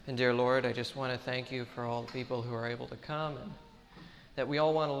And dear Lord, I just want to thank you for all the people who are able to come, and that we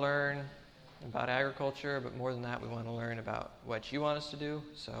all want to learn about agriculture, but more than that, we want to learn about what you want us to do.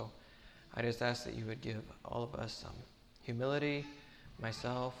 So I just ask that you would give all of us some humility,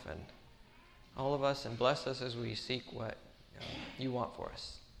 myself, and all of us, and bless us as we seek what you want for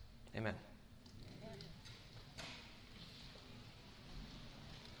us. Amen.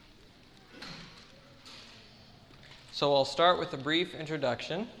 So I'll start with a brief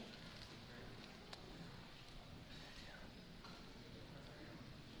introduction.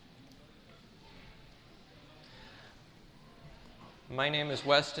 My name is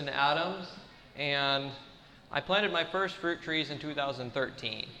Weston Adams, and I planted my first fruit trees in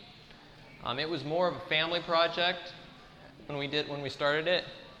 2013. It was more of a family project when we started it,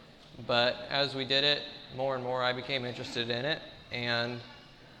 but as we did it more and more, I became interested in it, and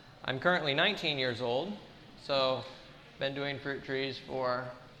I'm currently 19 years old, so been doing fruit trees for,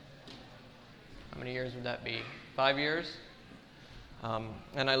 how many years would that be? 5 years.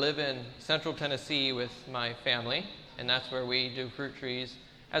 And I live in central Tennessee with my family, and that's where we do fruit trees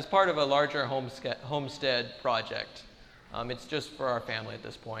as part of a larger homestead project. It's just for our family at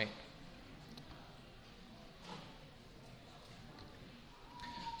this point.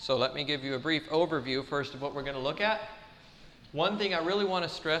 So let me give you a brief overview first of what we're going to look at. One thing I really want to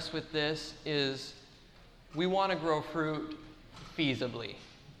stress with this is we want to grow fruit feasibly.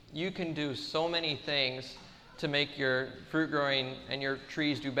 You can do so many things to make your fruit growing and your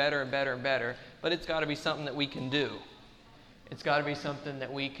trees do better and better and better, but it's got to be something that we can do. It's got to be something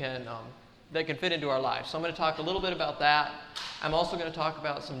that we can that can fit into our lives. So I'm going to talk a little bit about that. I'm also going to talk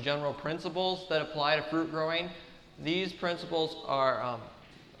about some general principles that apply to fruit growing. These principles are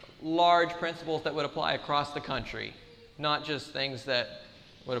large principles that would apply across the country, not just things that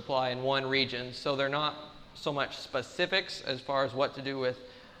would apply in one region. So they're not so much specifics as far as what to do with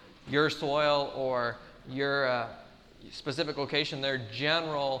your soil or your specific location. They're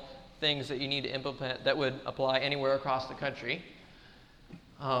general things that you need to implement that would apply anywhere across the country.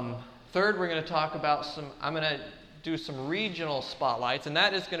 Third, we're going to talk about I'm going to do some regional spotlights, and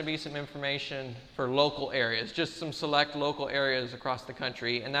that is going to be some information for local areas, just some select local areas across the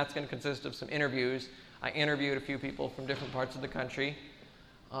country, and that's going to consist of some interviews. I interviewed a few people from different parts of the country,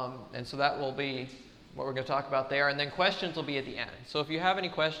 and so that will be what we're going to talk about there, and then questions will be at the end. So if you have any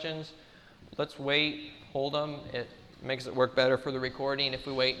questions, let's wait, hold them. It makes it work better for the recording if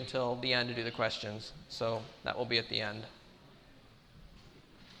we wait until the end to do the questions. So that will be at the end.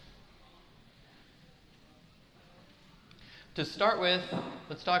 To start with,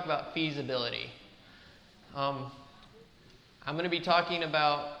 let's talk about feasibility. I'm going to be talking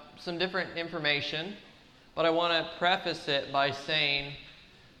about some different information, but I want to preface it by saying,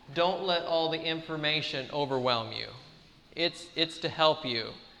 don't let all the information overwhelm you. It's to help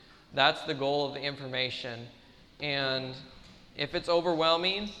you. That's the goal of the information. And if it's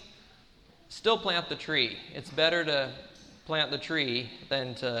overwhelming, still plant the tree. It's better to plant the tree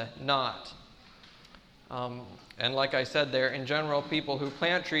than to not. And like I said there, in general, people who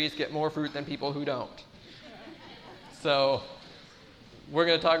plant trees get more fruit than people who don't. So we're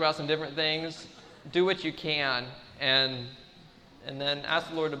going to talk about some different things. Do what you can, and then ask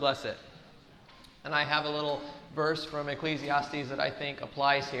the Lord to bless it. And I have a little verse from Ecclesiastes that I think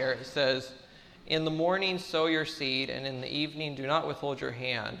applies here. It says, "In the morning sow your seed, and in the evening do not withhold your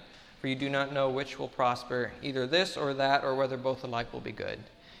hand, for you do not know which will prosper, either this or that, or whether both alike will be good."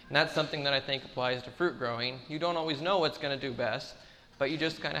 And that's something that I think applies to fruit growing. You don't always know what's going to do best, but you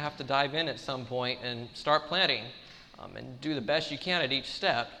just kind of have to dive in at some point and start planting and do the best you can at each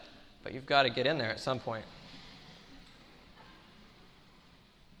step, but you've got to get in there at some point.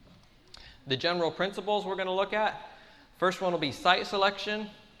 The general principles we're going to look at. First one will be site selection,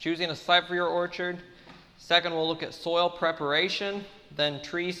 choosing a site for your orchard. Second, we'll look at soil preparation, then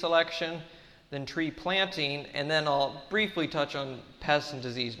tree selection, then tree planting, and then I'll briefly touch on pest and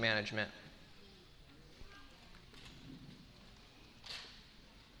disease management.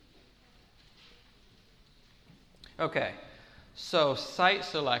 Okay, so site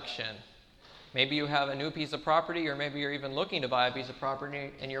selection. Maybe you have a new piece of property, or maybe you're even looking to buy a piece of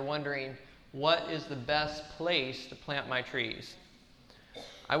property and you're wondering, what is the best place to plant my trees?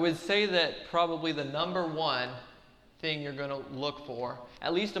 I would say that probably the number one thing you're going to look for,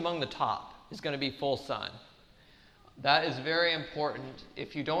 at least among the top, is going to be full sun. That is very important.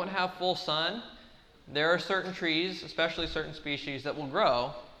 If you don't have full sun, there are certain trees, especially certain species, that will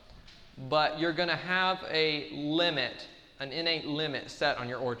grow, but you're going to have a limit, an innate limit set on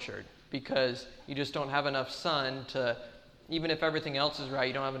your orchard, because you just don't have enough sun to, even if everything else is right,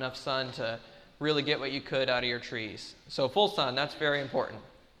 you don't have enough sun to really get what you could out of your trees. So full sun, that's very important.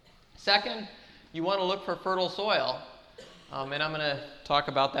 Second, you want to look for fertile soil. And I'm going to talk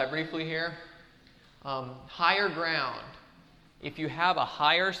about that briefly here. Higher ground. If you have a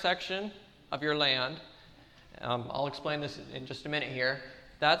higher section of your land, I'll explain this in just a minute here,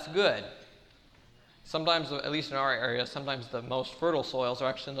 that's good. Sometimes, at least in our area, sometimes the most fertile soils are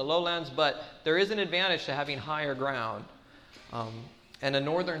actually in the lowlands, but there is an advantage to having higher ground and a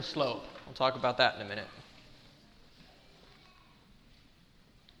northern slope. I'll talk about that in a minute.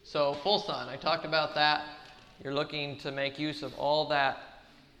 So full sun, I talked about that. You're looking to make use of all that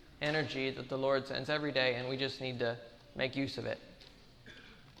energy that the Lord sends every day, and we just need to make use of it.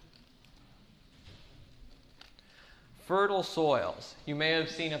 Fertile soils. You may have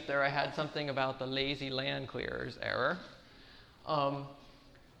seen up there I had something about the lazy land clearers error.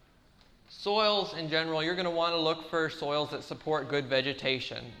 Soils in general, you're going to want to look for soils that support good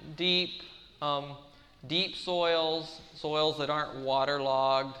vegetation. Deep soils, soils that aren't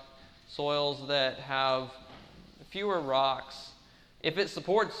waterlogged, soils that have fewer rocks. If it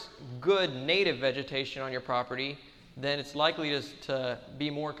supports good native vegetation on your property, then it's likely to be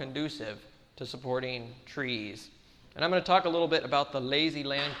more conducive to supporting trees. And I'm going to talk a little bit about the lazy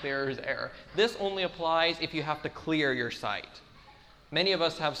land clearers error. This only applies if you have to clear your site. Many of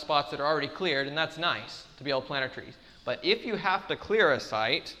us have spots that are already cleared, and that's nice to be able to plant our trees. But if you have to clear a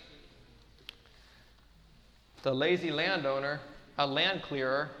site, the lazy landowner, a land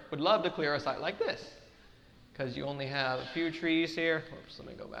clearer, would love to clear a site like this, because you only have a few trees here. Oops, let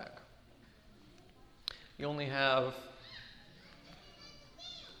me go back. You only have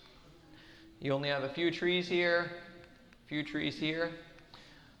a few trees here, few trees here.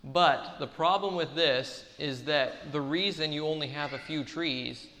 But the problem with this is that the reason you only have a few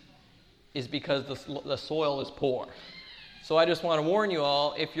trees is because the soil is poor. So I just want to warn you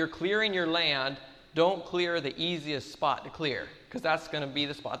all, if you're clearing your land, don't clear the easiest spot to clear, because that's going to be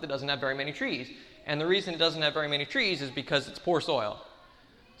the spot that doesn't have very many trees. And the reason it doesn't have very many trees is because it's poor soil.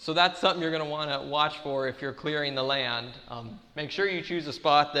 So that's something you're going to want to watch for if you're clearing the land. Make sure you choose a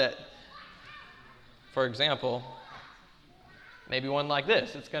spot that, for example, maybe one like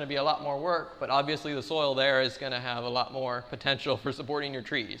this. It's going to be a lot more work, but obviously the soil there is going to have a lot more potential for supporting your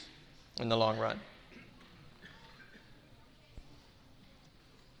trees in the long run.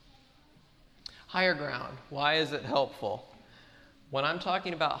 Higher ground. Why is it helpful? When I'm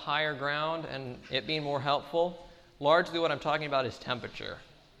talking about higher ground and it being more helpful, largely what I'm talking about is temperature.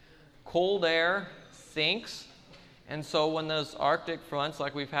 Cold air sinks, and so when those Arctic fronts,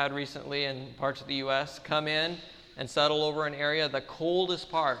 like we've had recently in parts of the U.S., come in and settle over an area, the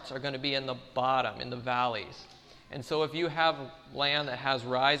coldest parts are going to be in the bottom, in the valleys. And so if you have land that has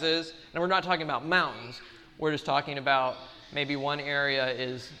rises, and we're not talking about mountains, we're just talking about maybe one area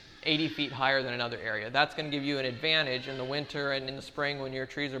is 80 feet higher than another area. That's going to give you an advantage in the winter and in the spring when your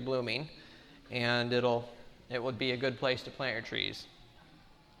trees are blooming, and it would be a good place to plant your trees.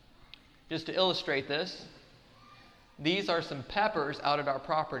 Just to illustrate this, these are some peppers out at our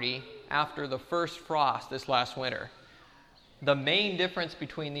property after the first frost this last winter. The main difference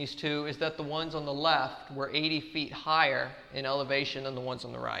between these two is that the ones on the left were 80 feet higher in elevation than the ones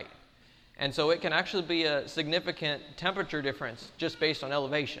on the right. And so it can actually be a significant temperature difference just based on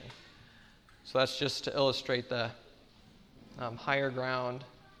elevation. So that's just to illustrate the higher ground,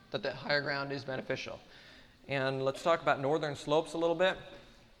 that higher ground is beneficial. And let's talk about northern slopes a little bit.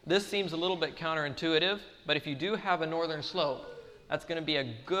 This seems a little bit counterintuitive, but if you do have a northern slope, that's going to be a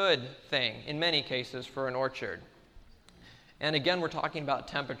good thing in many cases for an orchard. And again, we're talking about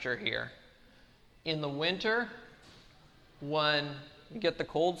temperature here. In the winter, when you get the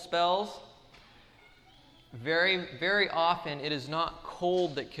cold spells, very, very often it is not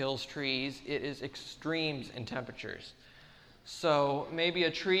cold that kills trees, it is extremes in temperatures. So maybe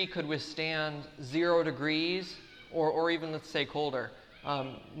a tree could withstand 0 degrees, or even let's say colder,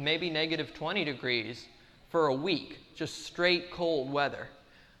 maybe negative 20 degrees for a week, just straight cold weather.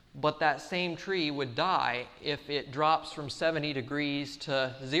 But that same tree would die if it drops from 70 degrees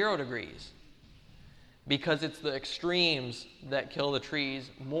to 0 degrees, because it's the extremes that kill the trees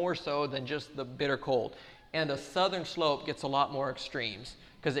more so than just the bitter cold. And a southern slope gets a lot more extremes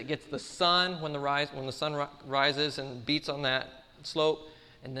because it gets the sun when the sun rises and beats on that slope,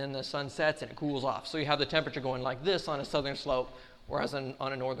 and then the sun sets and it cools off. So you have the temperature going like this on a southern slope, whereas on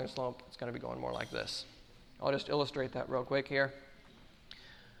a northern slope it's going to be going more like this. I'll just illustrate that real quick here.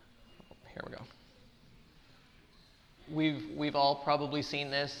 Here we go. We've all probably seen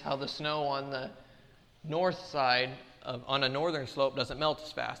this, how the snow on the north side on a northern slope doesn't melt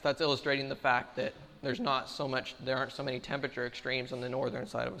as fast. That's illustrating the fact that there aren't so many temperature extremes on the northern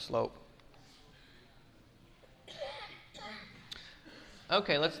side of a slope.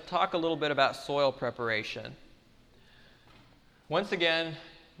 Okay, let's talk a little bit about soil preparation. Once again,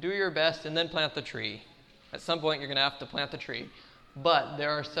 do your best and then plant the tree. At some point, you're going to have to plant the tree. But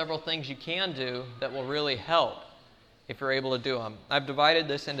there are several things you can do that will really help if you're able to do them. I've divided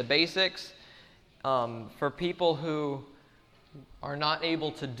this into basics. For people who are not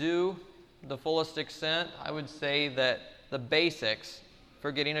able to do the fullest extent, I would say that the basics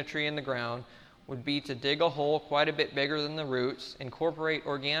for getting a tree in the ground would be to dig a hole quite a bit bigger than the roots, incorporate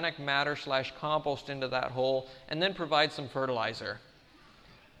organic matter / compost into that hole, and then provide some fertilizer.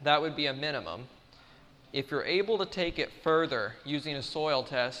 That would be a minimum. If you're able to take it further using a soil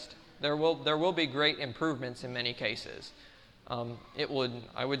test, there will be great improvements in many cases.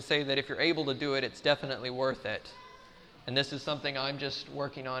 I would say that if you're able to do it, it's definitely worth it. And this is something I'm just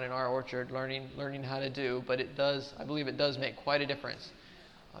working on in our orchard, learning how to do, but I believe it does make quite a difference.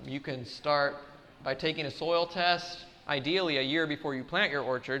 You can start by taking a soil test, ideally a year before you plant your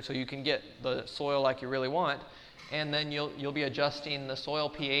orchard, so you can get the soil like you really want, and then you'll be adjusting the soil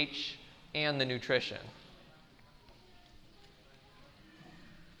pH and the nutrition.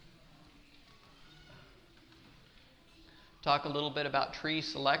 Talk a little bit about tree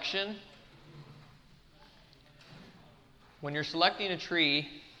selection. When you're selecting a tree,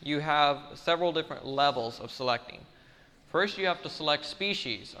 you have several different levels of selecting. First, you have to select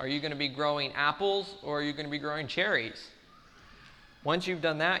species. Are you going to be growing apples or are you going to be growing cherries? Once you've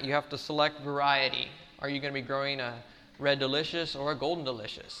done that, you have to select variety. Are you going to be growing a red delicious or a golden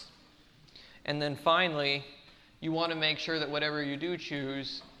delicious? And then finally, you want to make sure that whatever you do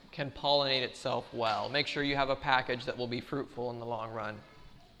choose can pollinate itself well. Make sure you have a package that will be fruitful in the long run.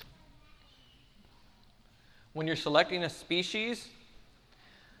 When you're selecting a species,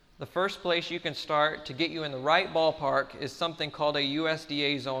 the first place you can start to get you in the right ballpark is something called a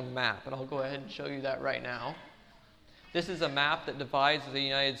USDA zone map. And I'll go ahead and show you that right now. This is a map that divides the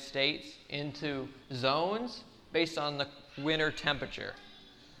United States into zones based on the winter temperature.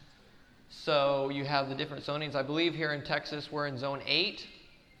 So you have the different zonings. I believe here in Texas we're in zone 8.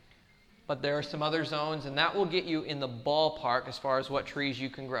 But there are some other zones, and that will get you in the ballpark as far as what trees you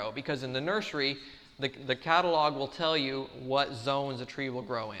can grow. Because in the nursery, the catalog will tell you what zones a tree will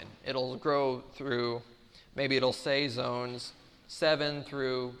grow in. It'll grow through, maybe it'll say zones 7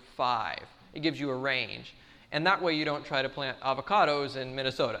 through 5. It gives you a range. And that way you don't try to plant avocados in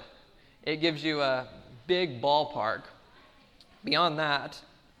Minnesota. It gives you a big ballpark. Beyond that,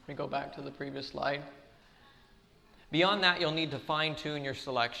 let me go back to the previous slide. Beyond that, you'll need to fine-tune your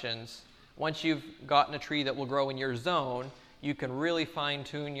selections. Once you've gotten a tree that will grow in your zone, you can really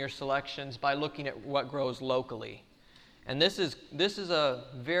fine-tune your selections by looking at what grows locally. And this is a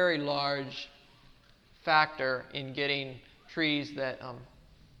very large factor in getting trees that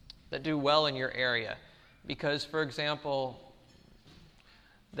do well in your area. Because, for example,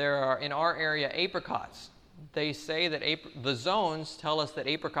 there are in our area apricots. They say that the zones tell us that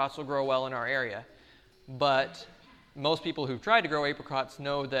apricots will grow well in our area, but most people who've tried to grow apricots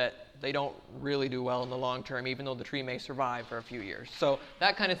know that they don't really do well in the long term, even though the tree may survive for a few years. So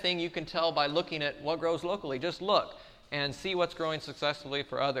that kind of thing you can tell by looking at what grows locally. Just look and see what's growing successfully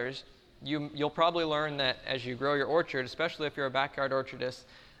for others. You'll probably learn that as you grow your orchard, especially if you're a backyard orchardist,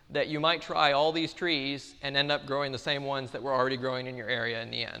 that you might try all these trees and end up growing the same ones that were already growing in your area in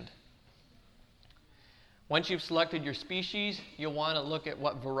the end. Once you've selected your species, you'll want to look at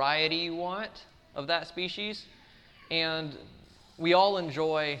what variety you want of that species. And we all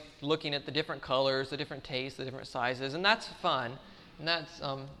enjoy looking at the different colors, the different tastes, the different sizes, and that's fun, and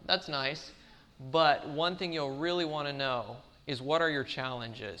that's nice. But one thing you'll really want to know is what are your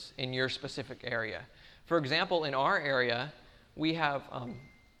challenges in your specific area. For example, in our area, we have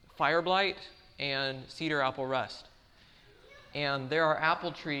fire blight and cedar apple rust. And there are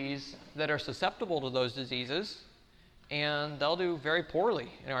apple trees that are susceptible to those diseases, and they'll do very poorly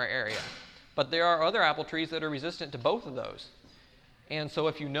in our area. But there are other apple trees that are resistant to both of those. And so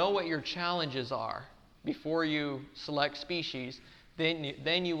if you know what your challenges are before you select species,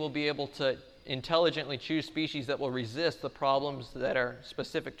 then you will be able to intelligently choose species that will resist the problems that are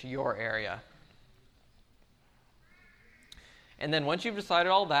specific to your area. And then once you've decided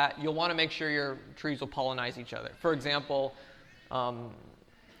all that, you'll want to make sure your trees will pollinize each other. For example,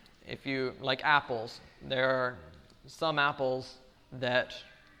 if you like apples, there are some apples that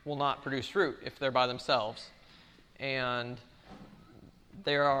will not produce fruit if they're by themselves. And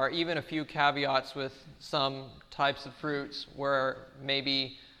there are even a few caveats with some types of fruits where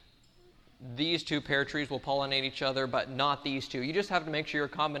maybe these two pear trees will pollinate each other, but not these two. You just have to make sure your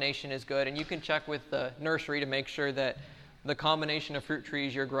combination is good, and you can check with the nursery to make sure that the combination of fruit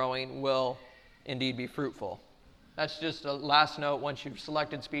trees you're growing will indeed be fruitful. That's just a last note. Once you've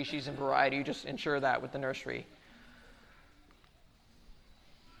selected species and variety, you just ensure that with the nursery.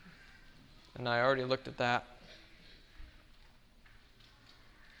 And I already looked at that.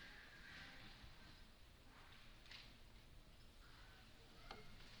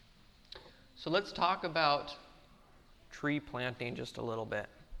 So let's talk about tree planting just a little bit.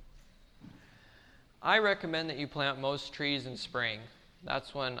 I recommend that you plant most trees in spring.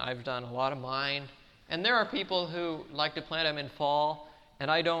 That's when I've done a lot of mine. And there are people who like to plant them in fall, and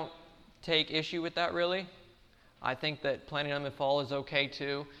I don't take issue with that really. I think that planting them in fall is okay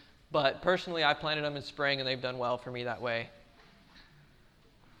too. But personally, I planted them in spring, and they've done well for me that way.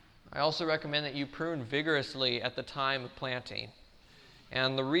 I also recommend that you prune vigorously at the time of planting.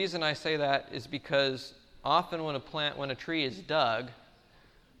 And the reason I say that is because often when a tree is dug,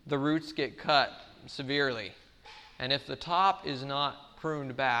 the roots get cut severely. And if the top is not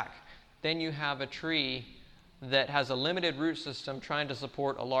pruned back, then you have a tree that has a limited root system trying to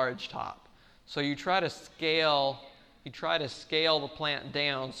support a large top. So you try to scale the plant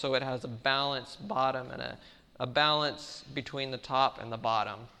down so it has a balanced bottom and a balance between the top and the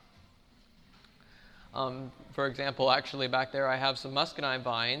bottom. For example, actually back there I have some muscadine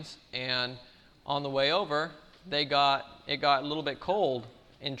vines, and on the way over it got a little bit cold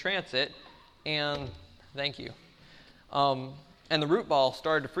in transit, and thank you. And the root ball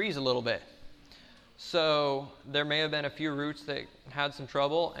started to freeze a little bit. So there may have been a few roots that had some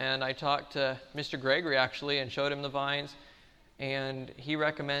trouble, and I talked to Mr. Gregory actually and showed him the vines, and he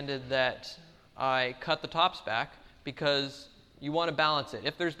recommended that I cut the tops back because you want to balance it.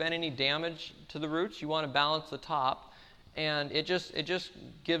 If there's been any damage to the roots, you want to balance the top, and it just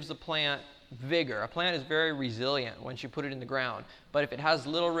gives the plant vigor. A plant is very resilient once you put it in the ground, but if it has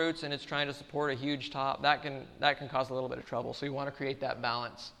little roots and it's trying to support a huge top, that can cause a little bit of trouble. So you want to create that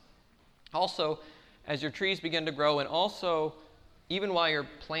balance. Also, as your trees begin to grow, and also even while you're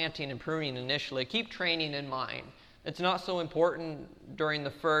planting and pruning initially, keep training in mind. It's not so important during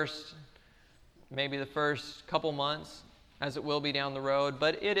the first couple months as it will be down the road,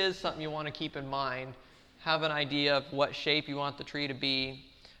 but it is something you want to keep in mind. Have an idea of what shape you want the tree to be.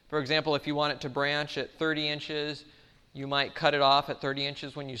 For example, if you want it to branch at 30 inches, you might cut it off at 30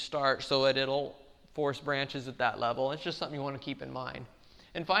 inches when you start so that it'll force branches at that level. It's just something you want to keep in mind.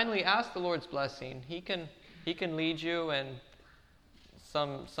 And finally, ask the Lord's blessing. He can lead you, and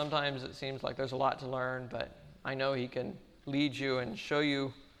sometimes it seems like there's a lot to learn, but I know He can lead you and show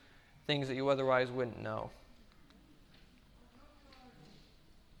you things that you otherwise wouldn't know.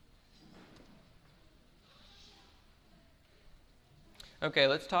 Okay,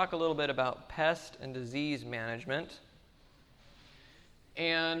 let's talk a little bit about pest and disease management.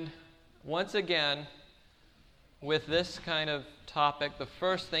 And once again, with this kind of topic, the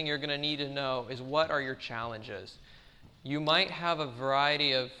first thing you're going to need to know is what are your challenges. You might have a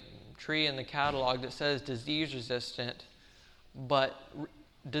variety of tree in the catalog that says disease resistant, but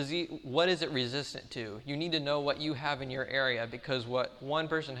what is it resistant to? You need to know what you have in your area, because what one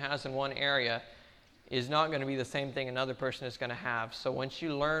person has in one area is not going to be the same thing another person is going to have. So once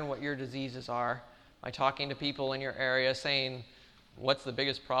you learn what your diseases are, by talking to people in your area, saying what's the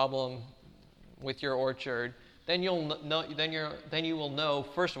biggest problem with your orchard, then you will know,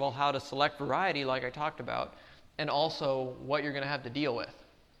 first of all, how to select variety like I talked about, and also what you're going to have to deal with.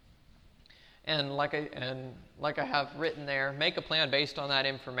 And like I have written there, make a plan based on that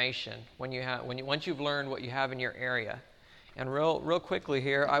information once you've learned what you have in your area. And real quickly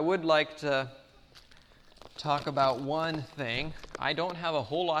here, I would like to talk about one thing. I don't have a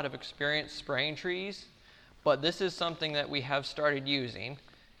whole lot of experience spraying trees, but this is something that we have started using,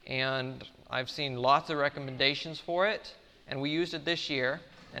 and I've seen lots of recommendations for it, and we used it this year,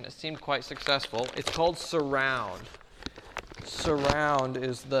 and it seemed quite successful. It's called Surround. Surround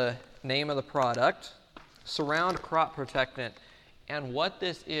is the name of the product. Surround crop protectant. And what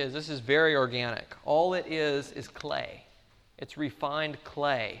this is very organic. All it is clay. It's refined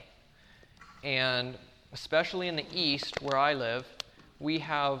clay. And especially in the east where I live, we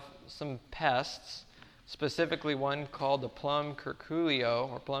have some pests, specifically one called the plum cuculio,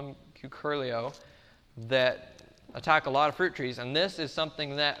 that attack a lot of fruit trees. And this is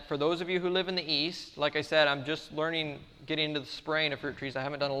something that, for those of you who live in the east, like I said, I'm just getting into the spraying of fruit trees. I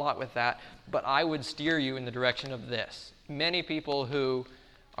haven't done a lot with that, but I would steer you in the direction of this. Many people who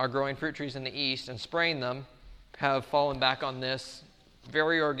are growing fruit trees in the east and spraying them have fallen back on this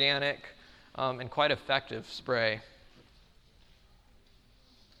very organic and quite effective spray.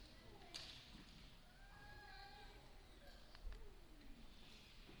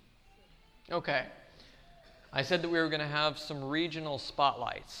 Okay. I said that we were going to have some regional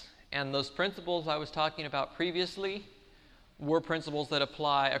spotlights. And those principles I was talking about previously were principles that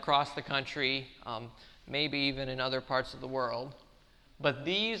apply across the country, maybe even in other parts of the world. But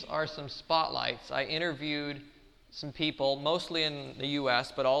these are some spotlights. I interviewed some people, mostly in the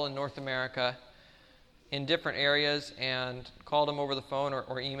U.S., but all in North America, in different areas, and called them over the phone or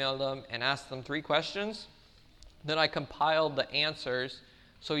emailed them and asked them 3 questions. Then I compiled the answers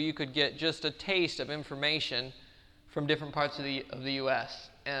so you could get just a taste of information from different parts of the U.S.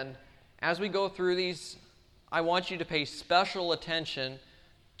 And as we go through these, I want you to pay special attention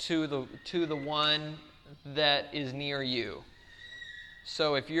to the one that is near you.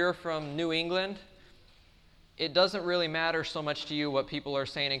 So if you're from New England, it doesn't really matter so much to you what people are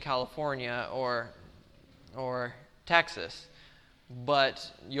saying in California or Texas, but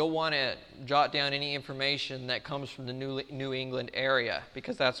you'll want to jot down any information that comes from the New England area,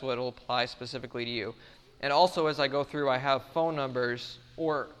 because that's what will apply specifically to you. And also, as I go through, I have phone numbers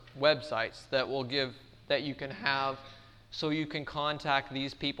or websites that you can have, so you can contact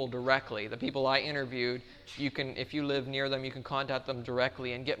these people directly. The people I interviewed, if you live near them, you can contact them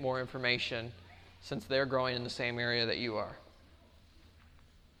directly and get more information, since they're growing in the same area that you are.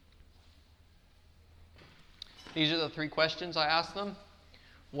 These are the 3 questions I asked them.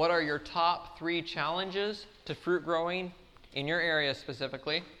 What are your top 3 challenges to fruit growing in your area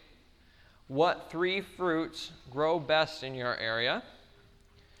specifically? What 3 fruits grow best in your area?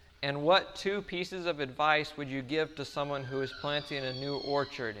 And what 2 pieces of advice would you give to someone who is planting a new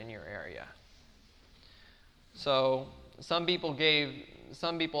orchard in your area? So some people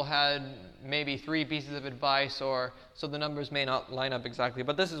had maybe 3 pieces of advice, so the numbers may not line up exactly,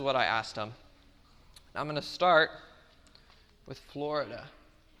 but this is what I asked them. I'm going to start with Florida.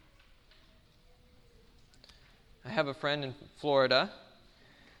 I have a friend in Florida,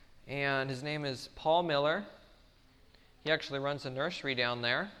 and his name is Paul Miller. He actually runs a nursery down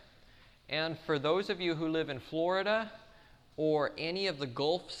there. And for those of you who live in Florida or any of the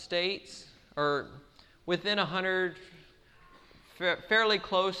Gulf states, or within 100, fairly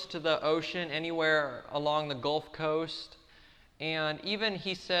close to the ocean, anywhere along the Gulf Coast, and even,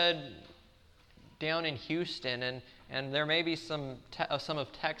 he said, down in Houston, and there may be some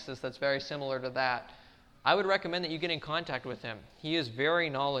of Texas that's very similar to that, I would recommend that you get in contact with him. He is very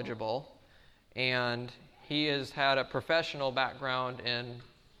knowledgeable, and he has had a professional background in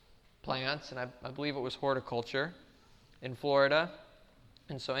plants, and I believe it was horticulture in Florida.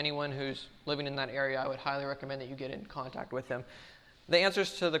 And so anyone who's living in that area, I would highly recommend that you get in contact with him. The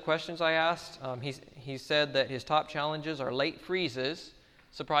answers to the questions I asked, he said that his top challenges are late freezes,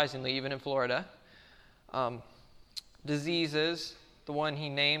 surprisingly, even in Florida. Diseases, the one he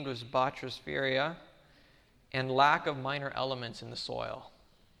named was Botryophyria, and lack of minor elements in the soil.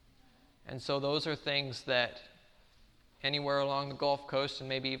 And so those are things that anywhere along the Gulf Coast, and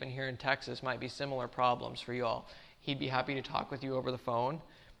maybe even here in Texas, might be similar problems for you all. He'd be happy to talk with you over the phone.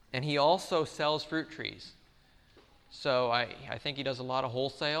 And he also sells fruit trees. So I think he does a lot of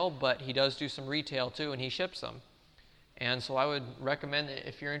wholesale, but he does do some retail too, and he ships them. And so I would recommend that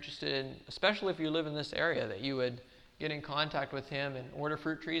if you're interested in, especially if you live in this area, that you would get in contact with him and order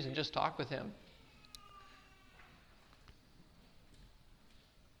fruit trees and just talk with him.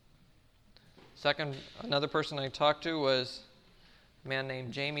 Second, another person I talked to was a man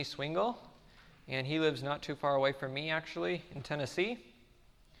named Jamie Swingle, and he lives not too far away from me, actually, in Tennessee.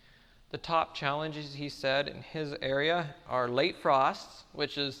 The top challenges, he said, in his area are late frosts,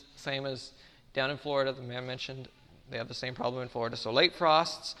 which is the same as down in Florida. The man mentioned they have the same problem in Florida. So late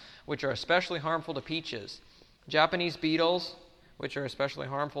frosts, which are especially harmful to peaches. Japanese beetles, which are especially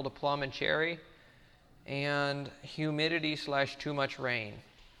harmful to plum and cherry. And humidity / too much rain.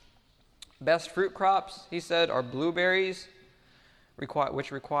 Best fruit crops, he said, are blueberries,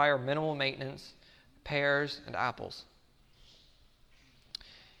 which require minimal maintenance, pears, and apples.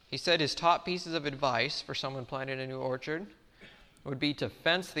 He said his top pieces of advice for someone planting a new orchard would be to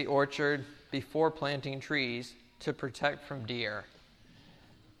fence the orchard before planting trees to protect from deer.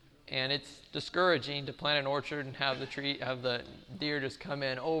 And it's discouraging to plant an orchard and have the deer just come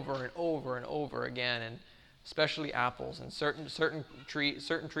in over and over and over again, and especially apples, and certain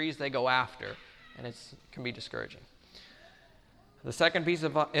trees they go after, and it can be discouraging. The second piece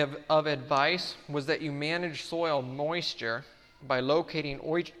of advice was that you manage soil moisture by locating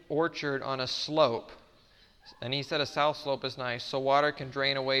orchard on a slope. And he said a south slope is nice, so water can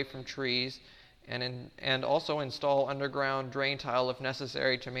drain away from trees, and also install underground drain tile if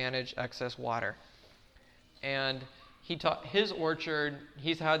necessary to manage excess water. And his orchard,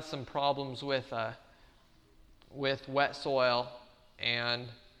 he's had some problems with wet soil, and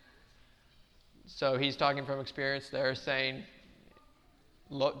so he's talking from experience there, saying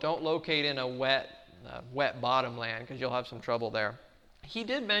don't locate in a wet bottomland because you'll have some trouble there. He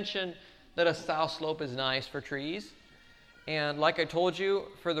did mention that a south slope is nice for trees. And like I told you,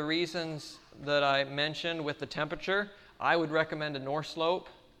 for the reasons that I mentioned with the temperature, I would recommend a north slope.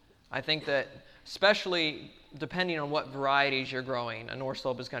 I think that especially depending on what varieties you're growing, a north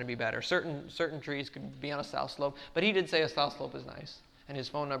slope is going to be better. Certain trees could be on a south slope, but he did say a south slope is nice. And his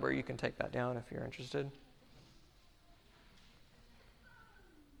phone number, you can take that down if you're interested.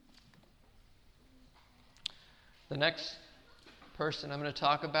 The next person I'm going to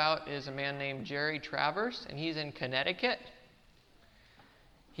talk about is a man named Jerry Travers, and he's in Connecticut.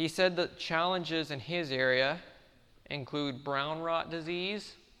 He said that challenges in his area include brown rot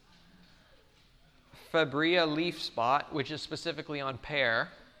disease, fabrea leaf spot, which is specifically on pear,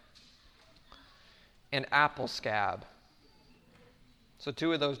 and apple scab. So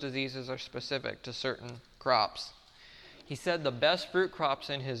 2 of those diseases are specific to certain crops. He said the best fruit crops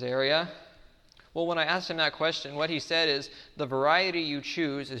in his area. Well, when I asked him that question, what he said is the variety you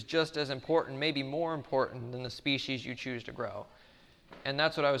choose is just as important, maybe more important than the species you choose to grow. And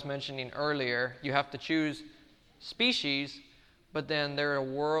that's what I was mentioning earlier. You have to choose species, but then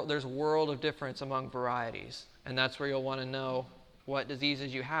there's a world of difference among varieties. And that's where you'll want to know what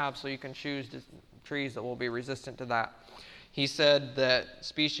diseases you have so you can choose trees that will be resistant to that. He said that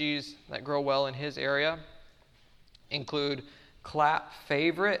species that grow well in his area include Clap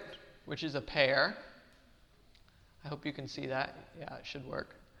Favorite, which is a pear. I hope you can see that. Yeah, it should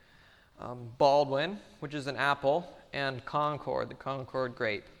work. Baldwin, which is an apple, and Concord, the Concord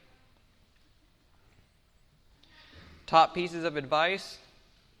grape. Top pieces of advice.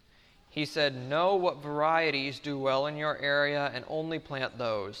 He said, know what varieties do well in your area and only plant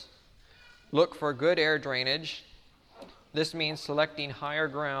those. Look for good air drainage. This means selecting higher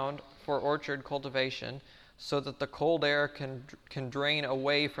ground for orchard cultivation so that the cold air can drain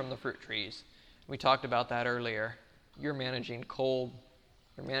away from the fruit trees. We talked about that earlier. You're managing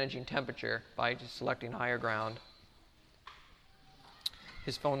temperature by just selecting higher ground.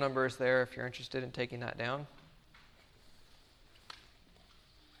 His phone number is there if you're interested in taking that down.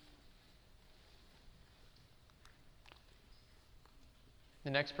 The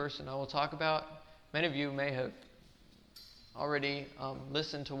next person I will talk about, many of you may have already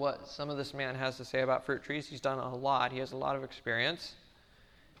listened to what some of this man has to say about fruit trees. He's done a lot. He has a lot of experience.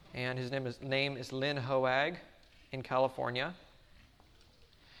 And his name is Lynn Hoag in California.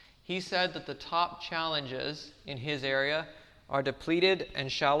 He said that the top challenges in his area are depleted and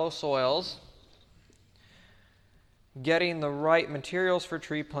shallow soils, getting the right materials for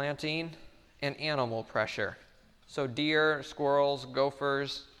tree planting, and animal pressure. So deer, squirrels,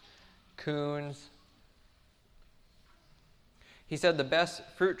 gophers, coons. He said the best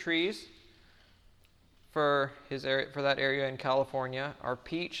fruit trees for that area in California are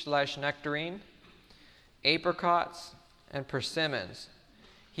peach/nectarine, apricots, and persimmons.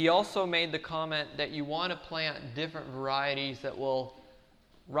 He also made the comment that you want to plant different varieties that will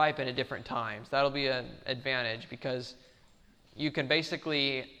ripen at different times. That'll be an advantage because you can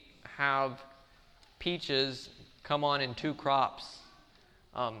basically have peaches come on in 2 crops.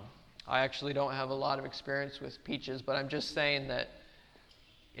 I actually don't have a lot of experience with peaches, but I'm just saying that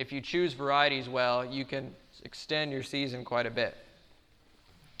if you choose varieties well, you can extend your season quite a bit.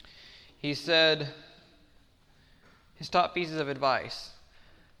 He said his top pieces of advice.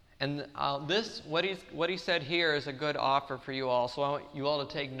 And what he said here is a good offer for you all, so I want you all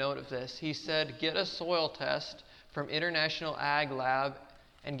to take note of this. He said, get a soil test from International Ag Lab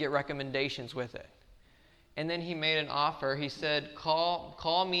and get recommendations with it. And then he made an offer. He said,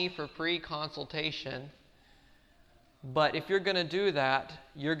 call me for free consultation. But if you're going to do that,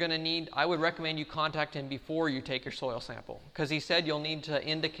 I would recommend you contact him before you take your soil sample. Because he said you'll need to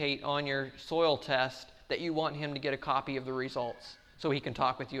indicate on your soil test that you want him to get a copy of the results so he can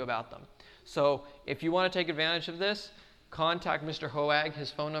talk with you about them. So if you want to take advantage of this, contact Mr. Hoag. His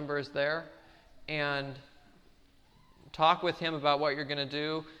phone number is there. And talk with him about what you're going to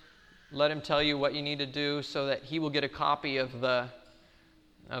do. Let him tell you what you need to do so that he will get a copy of the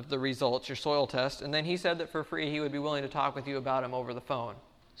results, your soil test. And then he said that for free he would be willing to talk with you about them over the phone.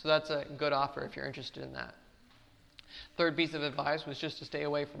 So that's a good offer if you're interested in that. Third piece of advice was just to stay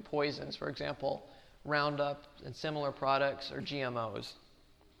away from poisons. For example, Roundup and similar products or GMOs.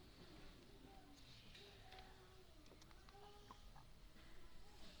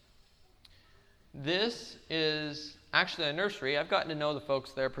 This is actually a nursery. I've gotten to know the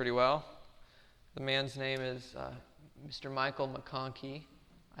folks there pretty well. The man's name is Mr. Michael McConkey.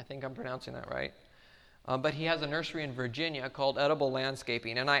 I think I'm pronouncing that right. But he has a nursery in Virginia called Edible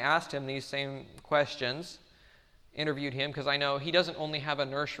Landscaping. And I asked him these same questions interviewed him because I know he doesn't only have a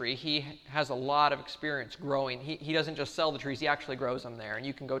nursery, he has a lot of experience growing. He doesn't just sell the trees, he actually grows them there. And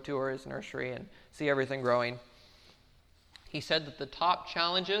you can go tour his nursery and see everything growing. He said that the top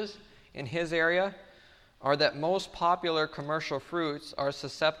challenges in his area are that most popular commercial fruits are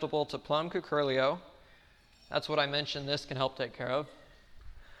susceptible to plum cucuрлio. That's what I mentioned this can help take care of.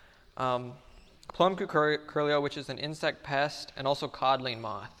 Plum cucuрлio, which is an insect pest, and also codling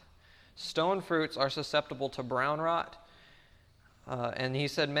moth. Stone fruits are susceptible to brown rot. And he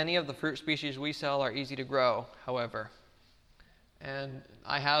said many of the fruit species we sell are easy to grow, however. And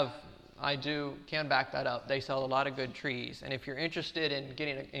I can back that up. They sell a lot of good trees. And if you're interested in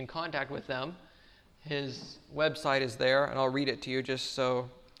getting in contact with them, his website is there, and I'll read it to you just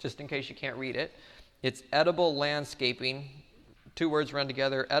in case you can't read it. It's Edible Landscaping, 2 words run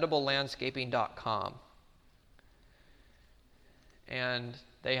together, ediblelandscaping.com. And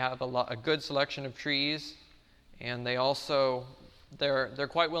they have a good selection of trees, and they're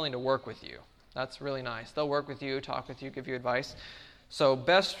quite willing to work with you. That's really nice. They'll work with you, talk with you, give you advice. So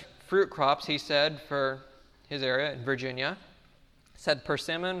best fruit crops, he said, for his area in Virginia. Said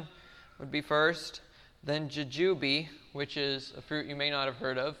persimmon would be first, then jujube, which is a fruit you may not have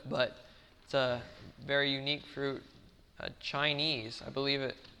heard of, but it's a very unique fruit. Chinese, I believe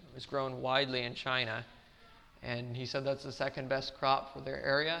it was grown widely in China. And he said that's the second best crop for their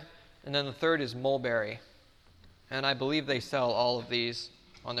area. And then the third is mulberry. And I believe they sell all of these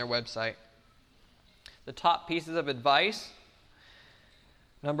on their website. The top pieces of advice.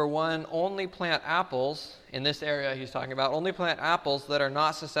 Number 1, only plant apples. In this area he's talking about, only plant apples that are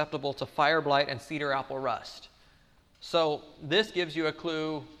not susceptible to fire blight and cedar apple rust. So this gives you a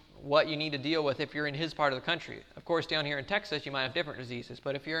clue what you need to deal with if you're in his part of the country. Of course, down here in Texas, you might have different diseases.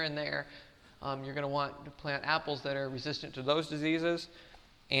 But if you're in there, you're going to want to plant apples that are resistant to those diseases.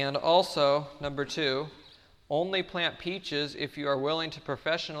 And also, number 2, only plant peaches if you are willing to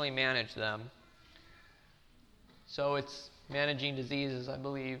professionally manage them. So it's managing diseases, I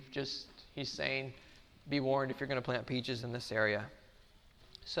believe. He's saying, be warned if you're going to plant peaches in this area.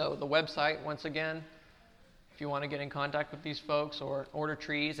 So the website, once again, if you want to get in contact with these folks or order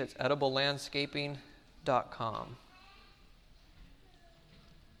trees, it's ediblelandscaping.com.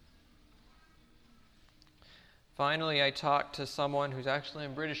 Finally, I talked to someone who's actually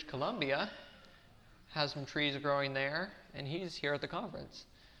in British Columbia, has some trees growing there, and he's here at the conference.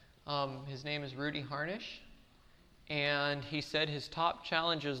 His name is Rudy Harnish, and he said his top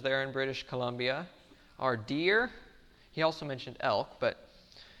challenges there in British Columbia are deer. He also mentioned elk, but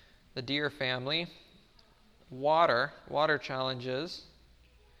the deer family. Water challenges.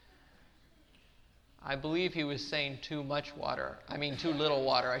 I believe he was saying too little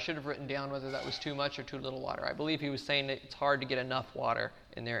water. I should have written down whether that was too much or too little water. I believe he was saying that it's hard to get enough water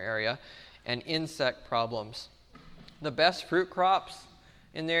in their area. And insect problems. The best fruit crops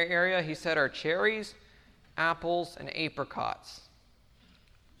in their area, he said, are cherries, apples, and apricots.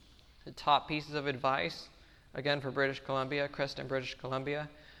 The top pieces of advice, again for British Columbia, Creston, British Columbia.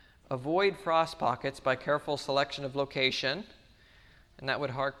 Avoid frost pockets by careful selection of location. And that would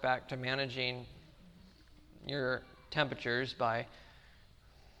hark back to managing your temperatures by,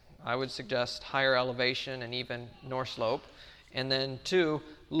 I would suggest, higher elevation and even north slope. And then 2,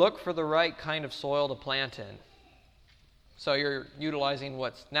 look for the right kind of soil to plant in. So you're utilizing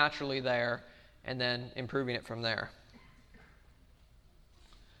what's naturally there and then improving it from there.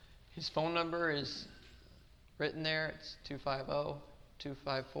 His phone number is written there. It's 250-254-2542.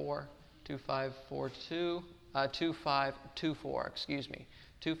 2524, excuse me.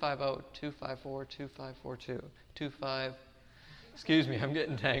 250-254-2542. Excuse me, I'm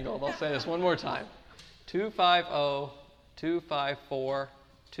getting tangled. I'll say this one more time.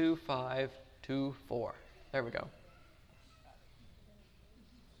 250-254-2524. There we go.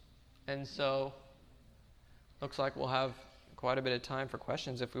 And so, looks like we'll have quite a bit of time for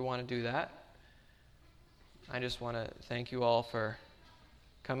questions if we want to do that. I just want to thank you all for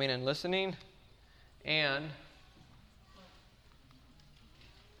coming and listening. And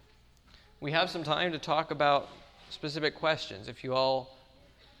we have some time to talk about specific questions. If you all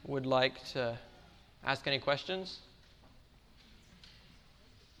would like to ask any questions.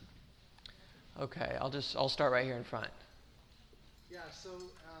 Okay, I'll start right here in front. Yeah, so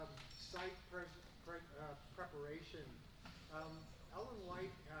site preparation. Ellen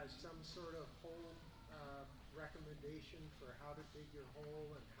White has some sort of hole recommendation for how to dig your hole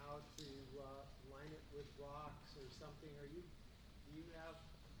and how to line it with rocks or something. Do you have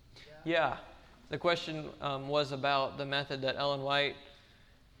that? Yeah, the question was about the method that Ellen White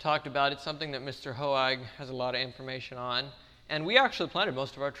talked about. It's something that Mr. Hoag has a lot of information on. And we actually planted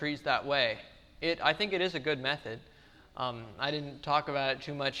most of our trees that way. I think it is a good method. I didn't talk about it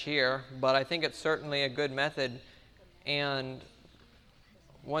too much here, but I think it's certainly a good method. And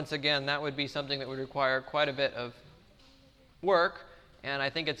once again, that would be something that would require quite a bit of work. And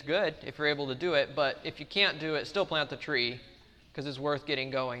I think it's good if you're able to do it. But if you can't do it, still plant the tree because it's worth getting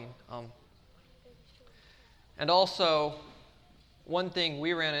going. And also, one thing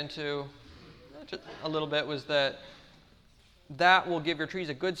we ran into just a little bit was that will give your trees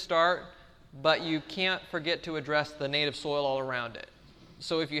a good start, but you can't forget to address the native soil all around it.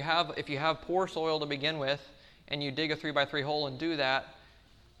 So if you have poor soil to begin with, and you dig a 3x3 hole and do that,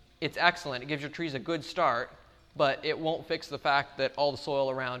 it's excellent. It gives your trees a good start, but it won't fix the fact that all the soil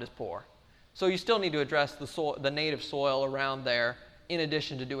around is poor. So you still need to address the native soil around there in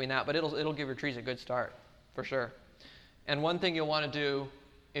addition to doing that, but it'll give your trees a good start for sure. And one thing you'll want to do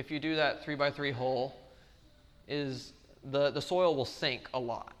if you do that 3x3 hole is the soil will sink a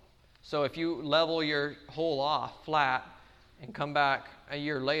lot. So if you level your hole off flat and come back a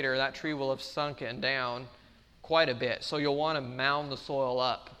year later, that tree will have sunken down quite a bit. So you'll want to mound the soil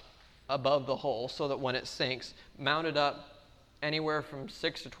up above the hole so that when it sinks, mound it up anywhere from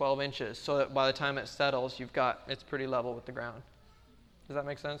 6 to 12 inches so that by the time it settles, it's pretty level with the ground. Does that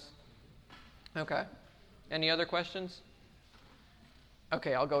make sense? Okay. Any other questions?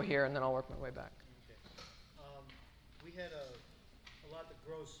 Okay, I'll go here and then I'll work my way back. Okay. We had a lot that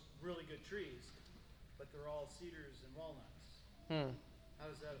grows really good trees, but they're all cedars and walnuts. How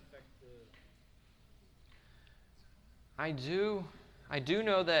does that affect the... I do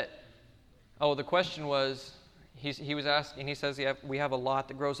know that, the question was, he was asking, he says we have a lot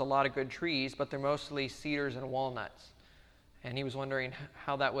that grows a lot of good trees, but they're mostly cedars and walnuts. And he was wondering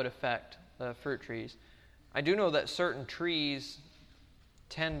how that would affect the fruit trees. I do know that certain trees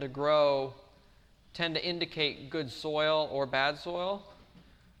tend to indicate good soil or bad soil.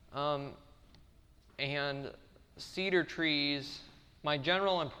 And cedar trees, my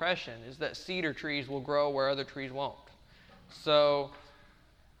general impression is that cedar trees will grow where other trees won't. So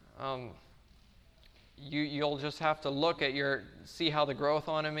you'll just have to look at see how the growth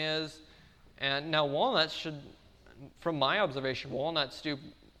on them is. And now walnuts from my observation, walnuts do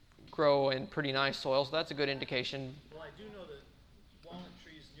grow in pretty nice soil, so that's a good indication. Well, I do know that walnut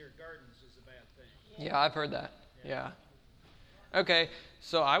trees near gardens is a bad thing. Yeah, I've heard that. Yeah. Okay,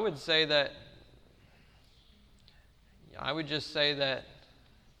 so I would just say that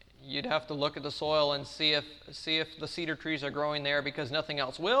you'd have to look at the soil and see if the cedar trees are growing there because nothing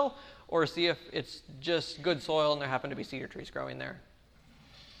else will, or see if it's just good soil and there happen to be cedar trees growing there.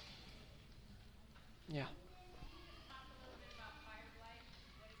 Yeah.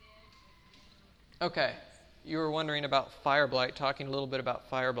 Okay, you were wondering about fire blight, talking a little bit about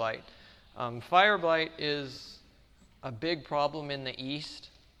fire blight. Fire blight is a big problem in the east,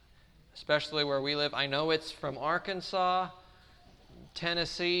 especially where we live. I know it's from Arkansas,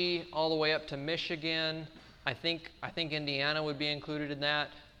 Tennessee, all the way up to Michigan. I think Indiana would be included in that.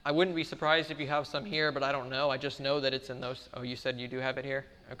 I wouldn't be surprised if you have some here, but I don't know. I just know that it's in those. Oh, you said you do have it here?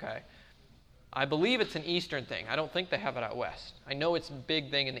 Okay. I believe it's an eastern thing. I don't think they have it out west. I know it's a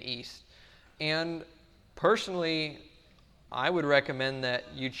big thing in the east. And personally, I would recommend that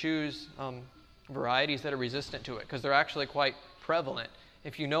you choose varieties that are resistant to it because they're actually quite prevalent.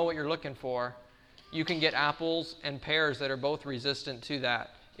 If you know what you're looking for, you can get apples and pears that are both resistant to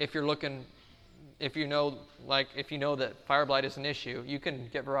that. If you know that fire blight is an issue, you can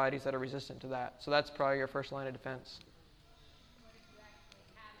get varieties that are resistant to that. So that's probably your first line of defense.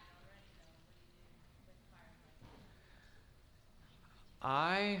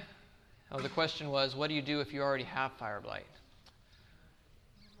 The question was, what do you do if you already have fire blight?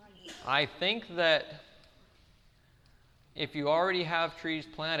 I think that if you already have trees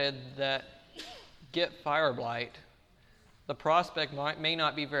planted that get fire blight, the prospect may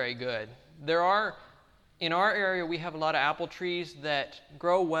not be very good. In our area, we have a lot of apple trees that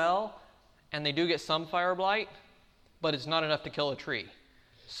grow well, and they do get some fire blight, but it's not enough to kill a tree.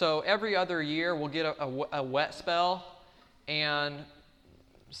 So every other year, we'll get a wet spell, and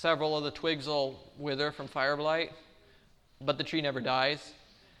several of the twigs will wither from fire blight, but the tree never dies.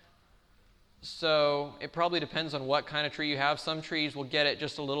 So it probably depends on what kind of tree you have. Some trees will get it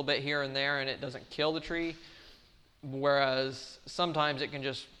just a little bit here and there, and it doesn't kill the tree, whereas sometimes it can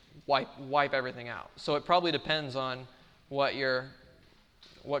just wipe everything out. So it probably depends on what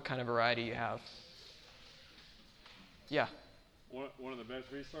kind of variety you have. Yeah. One of the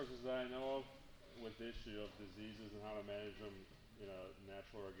best resources that I know of with the issue of diseases and how to manage them in a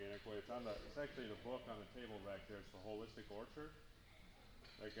natural, organic way. It's actually the book on the table back there. It's The Holistic Orchard.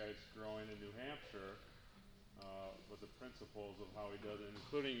 That guy's growing in New Hampshire with the principles of how he does it,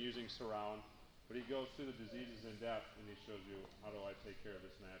 including using surround, But he goes through the diseases in depth, and he shows you how do I take care of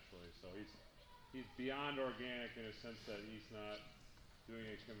this naturally. So he's beyond organic in a sense that he's not doing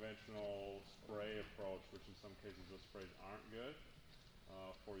a conventional spray approach, which in some cases those sprays aren't good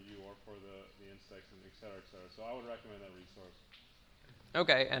for you or for the insects and et cetera, et cetera. So I would recommend that resource.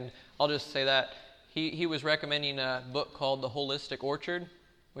 Okay, and I'll just say that he was recommending a book called The Holistic Orchard,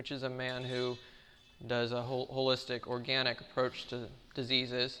 which is a man who does a holistic organic approach to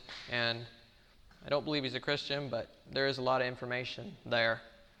diseases, and I don't believe he's a Christian, but there is a lot of information there.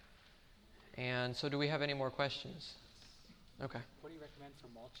 And so do we have any more questions? Okay. What do you recommend for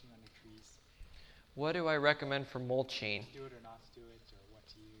mulching on your trees? What do I recommend for mulching? To do it or not to do it, or what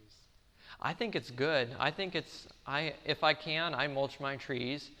to use? I think it's good. If I can, I mulch my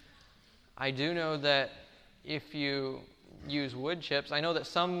trees. I do know that if you use wood chips, I know that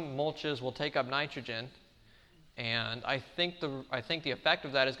some mulches will take up nitrogen, and I think the effect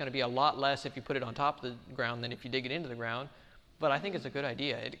of that is going to be a lot less if you put it on top of the ground than if you dig it into the ground. But I think it's a good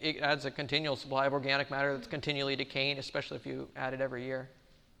idea. It adds a continual supply of organic matter that's continually decaying, especially if you add it every year.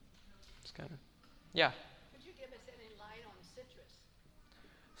 It's kind of, yeah. Could you give us any light on citrus?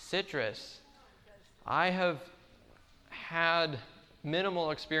 Citrus. I have had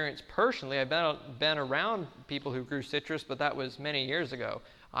minimal experience personally. I've been around people who grew citrus, but that was many years ago.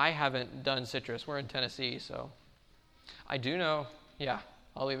 I haven't done citrus. We're in Tennessee, so I do know. Yeah,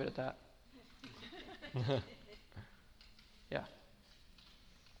 I'll leave it at that. Yeah.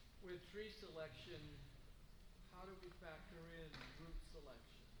 With tree selection, how do we factor in root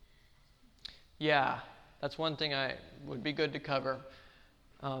selection? Yeah, that's one thing I would be good to cover.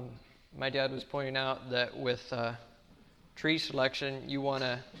 My dad was pointing out that with tree selection, you want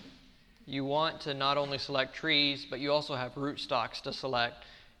to not only select trees, but you also have rootstocks to select.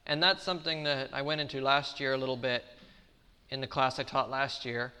 And that's something that I went into last year a little bit in the class I taught last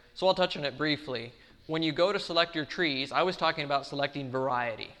year. So I'll touch on it briefly. When you go to select your trees, I was talking about selecting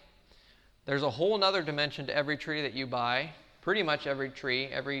variety. There's a whole other dimension to every tree that you buy, pretty much every tree,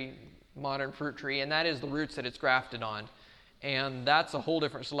 every modern fruit tree, and that is the roots that it's grafted on. And that's a whole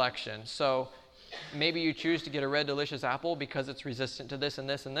different selection. So maybe you choose to get a red delicious apple because it's resistant to this and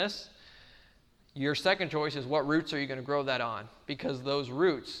this and this. Your second choice is what roots are you going to grow that on, because those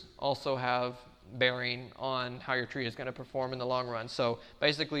roots also have bearing on how your tree is going to perform in the long run. So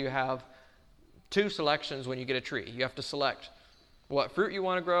basically you have two selections when you get a tree. You have to select what fruit you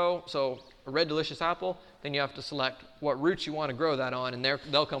want to grow, so a red delicious apple, then you have to select what roots you want to grow that on, and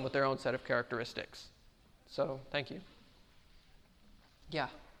they'll come with their own set of characteristics. So, thank you. Yeah.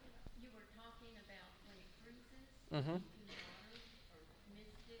 You were talking about when it freezes, Mm-hmm. you water or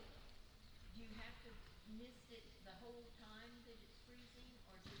mist it. Do you have to mist it the whole time that it's freezing,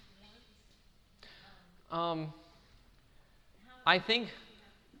 or just once? I think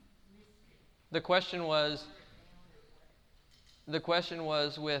the question was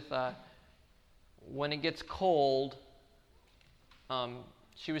with when it gets cold.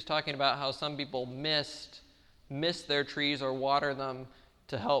 She was talking about how some people mist their trees or water them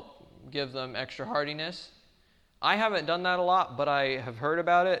to help give them extra hardiness. I haven't done that a lot, but I have heard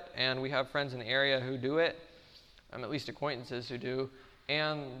about it, and we have friends in the area who do it. At least acquaintances who do.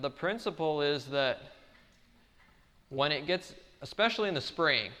 And the principle is that when it gets, especially in the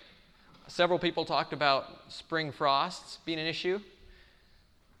spring, several people talked about spring frosts being an issue.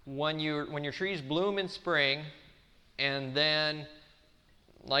 When your trees bloom in spring, and then,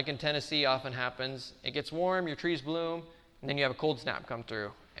 like in Tennessee often happens, it gets warm, your trees bloom, and then you have a cold snap come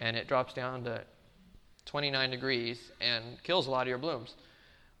through, and it drops down to 29 degrees and kills a lot of your blooms.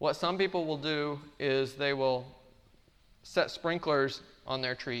 What some people will do is they will set sprinklers on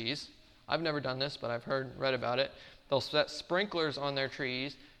their trees. I've never done this, but I've read about it. They'll set sprinklers on their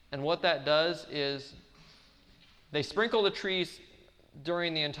trees, and what that does is they sprinkle the trees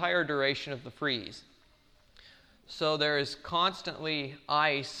during the entire duration of the freeze. So there is constantly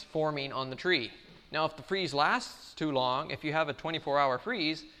ice forming on the tree. Now, if the freeze lasts too long, if you have a 24-hour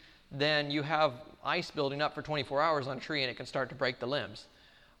freeze, then you have ice building up for 24 hours on a tree, and it can start to break the limbs.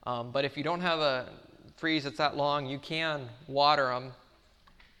 But if you don't have a freeze that's that long, you can water them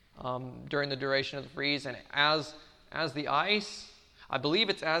during the duration of the freeze. And as the ice, I believe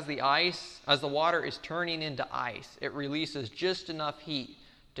it's as the water is turning into ice, it releases just enough heat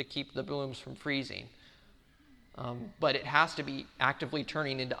to keep the blooms from freezing. But it has to be actively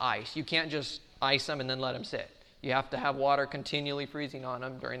turning into ice. You can't just ice them and then let them sit. You have to have water continually freezing on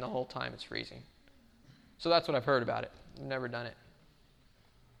them during the whole time it's freezing. So that's what I've heard about it. I've never done it.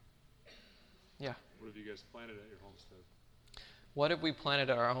 Yeah. What have you guys planted at your homestead? What have we planted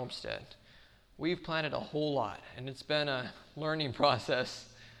at our homestead? We've planted a whole lot, and it's been a learning process.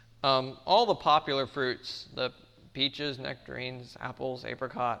 All the popular fruits, the peaches, nectarines, apples,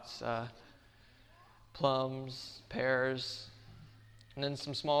 apricots, plums, pears, and then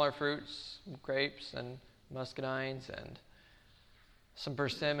some smaller fruits, grapes and muscadines, and some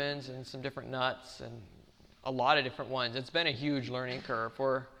persimmons and some different nuts and a lot of different ones. It's been a huge learning curve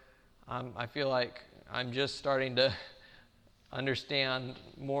where I feel like I'm just starting to understand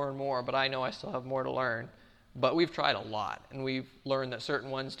more and more, but I know I still have more to learn. But we've tried a lot, and we've learned that certain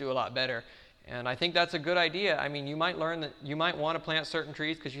ones do a lot better. And I think that's a good idea. I mean, you might learn that you might want to plant certain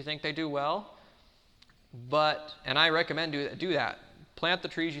trees because you think they do well. And I recommend do that. Plant the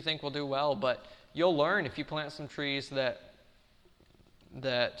trees you think will do well, but you'll learn if you plant some trees that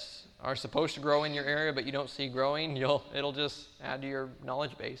are supposed to grow in your area but you don't see growing, it'll just add to your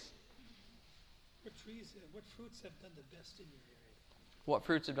knowledge base. What fruits have done the best in your area? What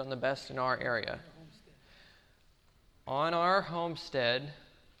fruits have done the best in our area? Your homestead. On our homestead,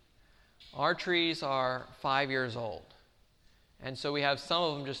 our trees are 5 years old. And so we have some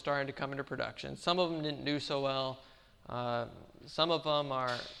of them just starting to come into production. Some of them didn't do so well. Some of them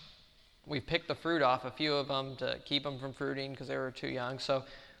we picked the fruit off a few of them to keep them from fruiting because they were too young. So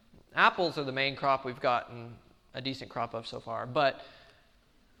apples are the main crop we've gotten a decent crop of so far. But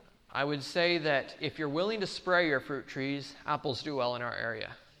I would say that if you're willing to spray your fruit trees, apples do well in our area.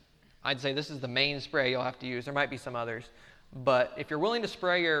 I'd say this is the main spray you'll have to use. There might be some others. But if you're willing to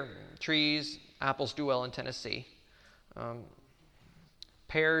spray your trees, apples do well in Tennessee.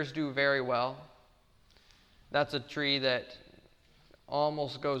 Pears do very well. That's a tree that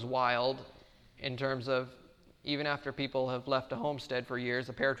almost goes wild in terms of even after people have left a homestead for years,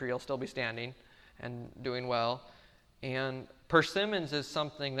 the pear tree will still be standing and doing well. And persimmons is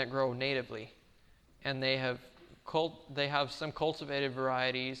something that grow natively. And they have some cultivated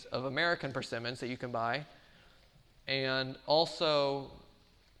varieties of American persimmons that you can buy. And also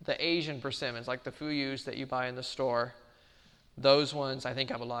the Asian persimmons, like the fuyus that you buy in the store. Those ones, I think,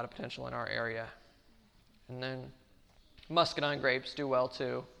 have a lot of potential in our area. And then muscadine grapes do well,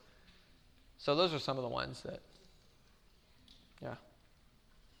 too. So those are some of the ones that, yeah.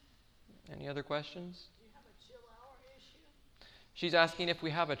 Any other questions? Do you have a chill hour issue? She's asking if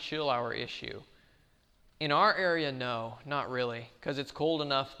we have a chill hour issue. In our area, no, not really, because it's cold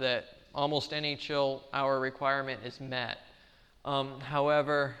enough that almost any chill hour requirement is met.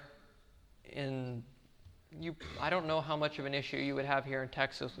 However, I don't know how much of an issue you would have here in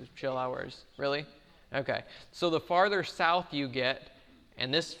Texas with chill hours. Really? Okay. So the farther south you get,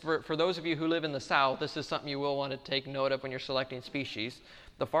 and this, for those of you who live in the south, this is something you will want to take note of when you're selecting species.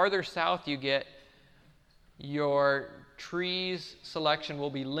 The farther south you get, your trees selection will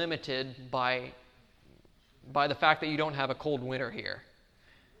be limited by the fact that you don't have a cold winter here.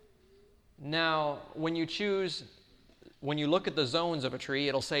 Now, when you look at the zones of a tree,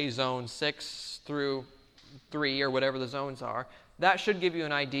 it'll say zone 6 through 3 or whatever the zones are. That should give you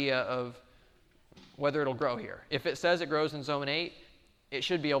an idea of whether it'll grow here. If it says it grows in zone 8, it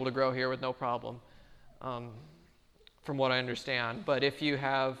should be able to grow here with no problem, from what I understand. But if you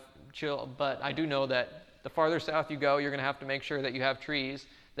have but I do know that the farther south you go, you're going to have to make sure that you have trees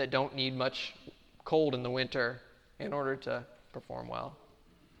that don't need much cold in the winter in order to perform well.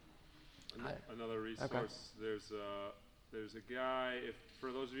 Another resource. Okay. There's a guy.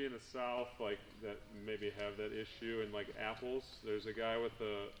 For those of you in the South, like that maybe have that issue, and like apples, there's a guy with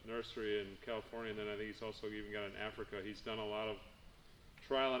a nursery in California, and then I think he's also even got in Africa. He's done a lot of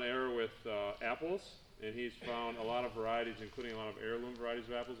trial and error with apples, and he's found a lot of varieties, including a lot of heirloom varieties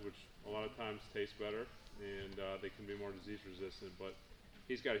of apples, which a lot of times taste better, and they can be more disease resistant. But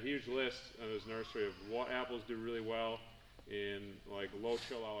he's got a huge list in his nursery of what apples do really well in like low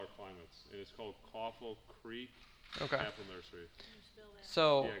chill hour climates, and it's called Coffle Creek Apple Nursery.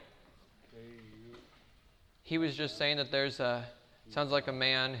 So he was just saying that sounds like a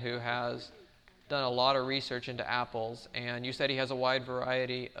man who has done a lot of research into apples, and you said he has a wide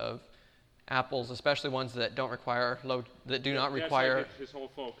variety of apples, especially ones that do not require. Like his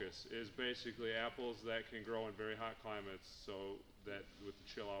whole focus is basically apples that can grow in very hot climates, so that with the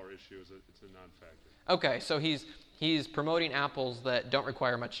chill hour issue, it's a non-factor. Okay, so he's promoting apples that don't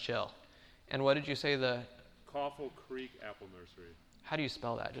require much chill. And what did you say the? Coffle Creek Apple Nursery. How do you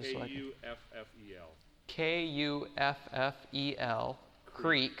spell that? Just Kuffel. Kuffel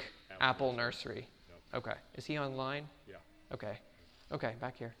Creek Apple Nursery. Yep. Okay. Is he online? Yeah. Okay. Okay,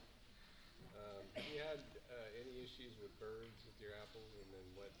 back here. Have you had any issues with birds with your apples, and then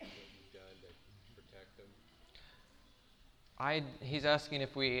what you've done to protect them? He's asking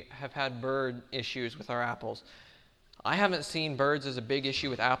if we have had bird issues with our apples. I haven't seen birds as a big issue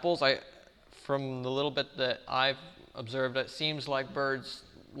with apples. From the little bit that I've observed, it seems like birds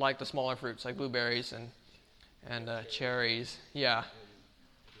like the smaller fruits like blueberries and cherries. Yeah. And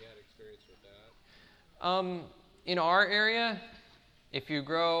you had experience with that? In our area, if you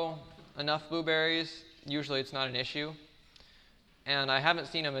grow enough blueberries, usually it's not an issue. And I haven't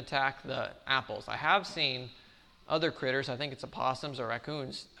seen them attack the apples. I have seen other critters, I think it's opossums or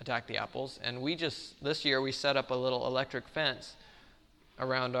raccoons, attack the apples. And this year we set up a little electric fence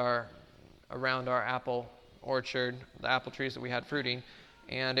around our apple orchard, the apple trees that we had fruiting.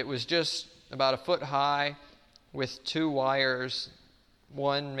 And it was just about a foot high with 2 wires,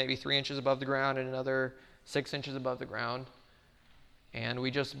 one maybe 3 inches above the ground and another 6 inches above the ground. And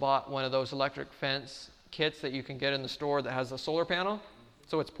we just bought one of those electric fence kits that you can get in the store that has a solar panel.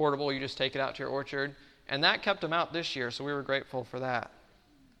 So it's portable. You just take it out to your orchard. And that kept them out this year, so we were grateful for that.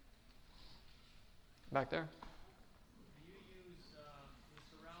 Back there. Do you use the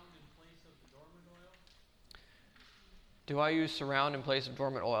surround in place of the dormant oil? Do I use surround in place of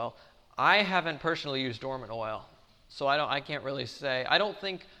dormant oil? I haven't personally used dormant oil, so I can't really say. I don't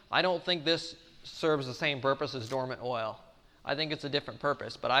think this serves the same purpose as dormant oil. I think it's a different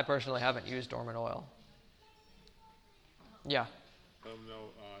purpose, but I personally haven't used dormant oil. Yeah.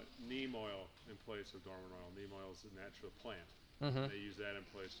 No, neem oil in place of dormant oil. Neem oil is a natural plant. Mm-hmm. They use that in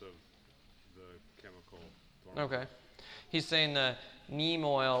place of the chemical dormant oil. Okay. He's saying the neem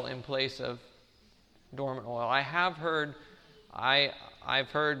oil in place of dormant oil. I've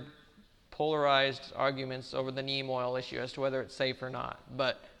heard polarized arguments over the neem oil issue as to whether it's safe or not,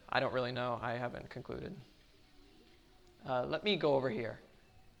 but I don't really know. I haven't concluded. Let me go over here.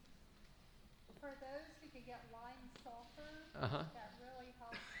 For those who could get lime sulfur, that really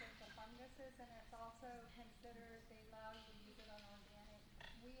helps with the funguses, and it's also considered, they allow you to use it on organic.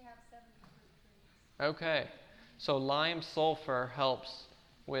 We have 70 fruit trees. Okay. So lime sulfur helps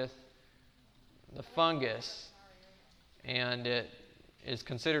with the fungus, and it is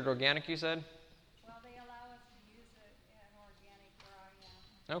considered organic, you said? Well, they allow us to use it in organic where I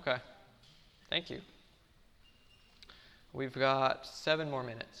am. Okay. Thank you. We've got 7 more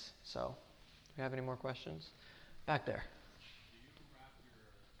minutes, so do we have any more questions? Back there. Do you wrap your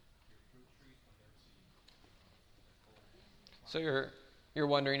fruit trees when they're So you're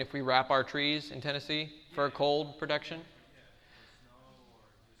wondering if we wrap our trees in Tennessee for cold protection?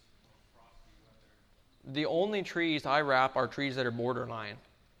 The only trees I wrap are trees that are borderline.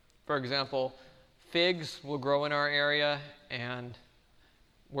 For example, figs will grow in our area, and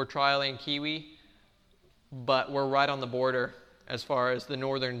we're trialing kiwi, but we're right on the border as far as the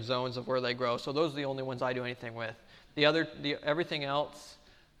northern zones of where they grow. So those are the only ones I do anything with. Everything else,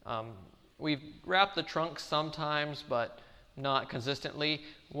 we've wrapped the trunks sometimes, but not consistently.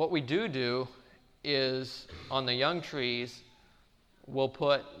 What we do is on the young trees, we'll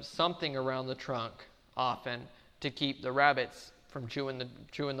put something around the trunk often to keep the rabbits from chewing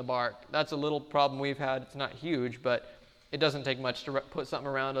the bark. That's a little problem we've had. It's not huge, but it doesn't take much to put something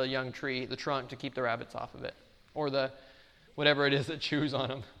around a young tree, the trunk, to keep the rabbits off of it, or the whatever it is that chews on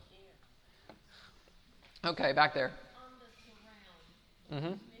them. Okay, back there. On the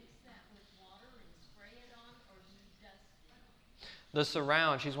surround, mix that with water and spray it on, or do you dust it? The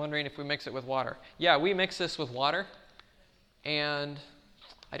surround, she's wondering if we mix it with water. Yeah, we mix this with water, and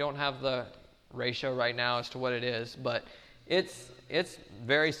I don't have the ratio right now as to what it is, but it's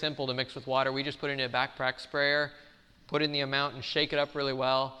very simple to mix with water. We just put it in a backpack sprayer, put in the amount and shake it up really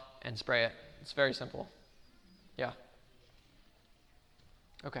well and spray it. It's very simple. Yeah.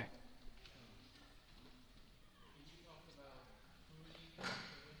 Okay. Can you talk about pruning in the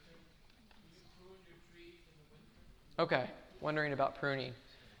winter? Do you prune your trees in the winter? Okay. Wondering about pruning.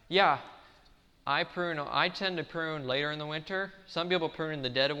 Yeah. I tend to prune later in the winter. Some people prune in the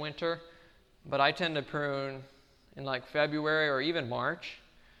dead of winter, but I tend to prune in like February or even March,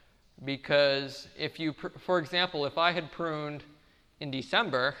 because for example, if I had pruned in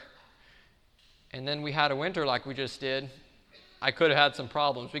December and then we had a winter like we just did, I could have had some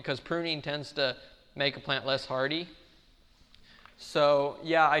problems, because pruning tends to make a plant less hardy. So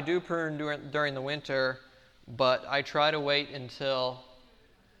yeah, I do prune during the winter, but I try to wait until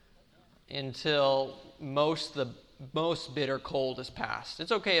the most bitter cold is passed.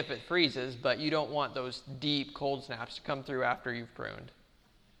 It's okay if it freezes, but you don't want those deep cold snaps to come through after you've pruned. Can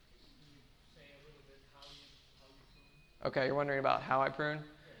you say a little bit how you prune? Okay, you're wondering about how I prune?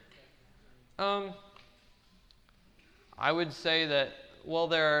 I would say that, well,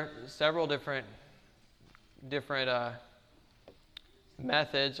 there are several different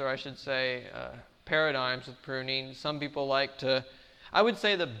methods, or I should say paradigms of pruning. Some people like to, I would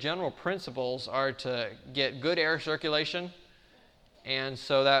say the general principles are to get good air circulation. And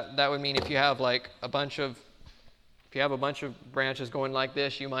so that would mean if you have like a bunch of If you have a bunch of branches going like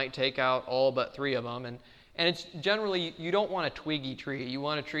this, you might take out all but 3 of them. And it's generally, you don't want a twiggy tree. You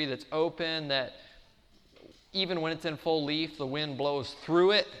want a tree that's open, that even when it's in full leaf, the wind blows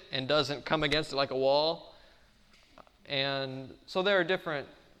through it and doesn't come against it like a wall. And so there are different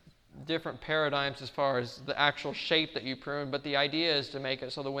paradigms as far as the actual shape that you prune, but the idea is to make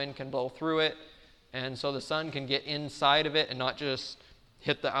it so the wind can blow through it and so the sun can get inside of it and not just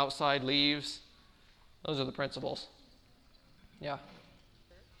hit the outside leaves. Those are the principles. Yeah.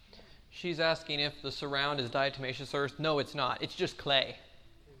 She's asking if the surround is diatomaceous earth. No, it's not. It's just clay.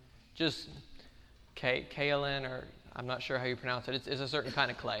 Just kaolin, or I'm not sure how you pronounce it. It's a certain kind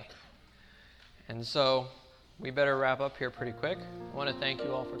of clay. And so we better wrap up here pretty quick. I want to thank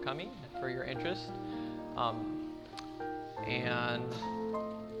you all for coming and for your interest. And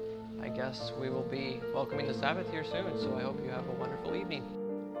I guess we will be welcoming the Sabbath here soon, so I hope you have a wonderful evening.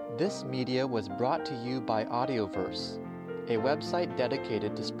 This media was brought to you by Audioverse, a website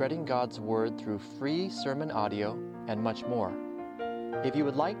dedicated to spreading God's Word through free sermon audio and much more. If you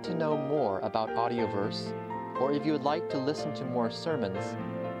would like to know more about Audioverse, or if you would like to listen to more sermons,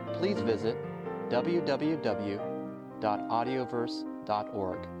 please visit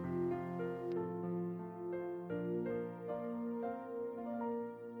www.audioverse.org.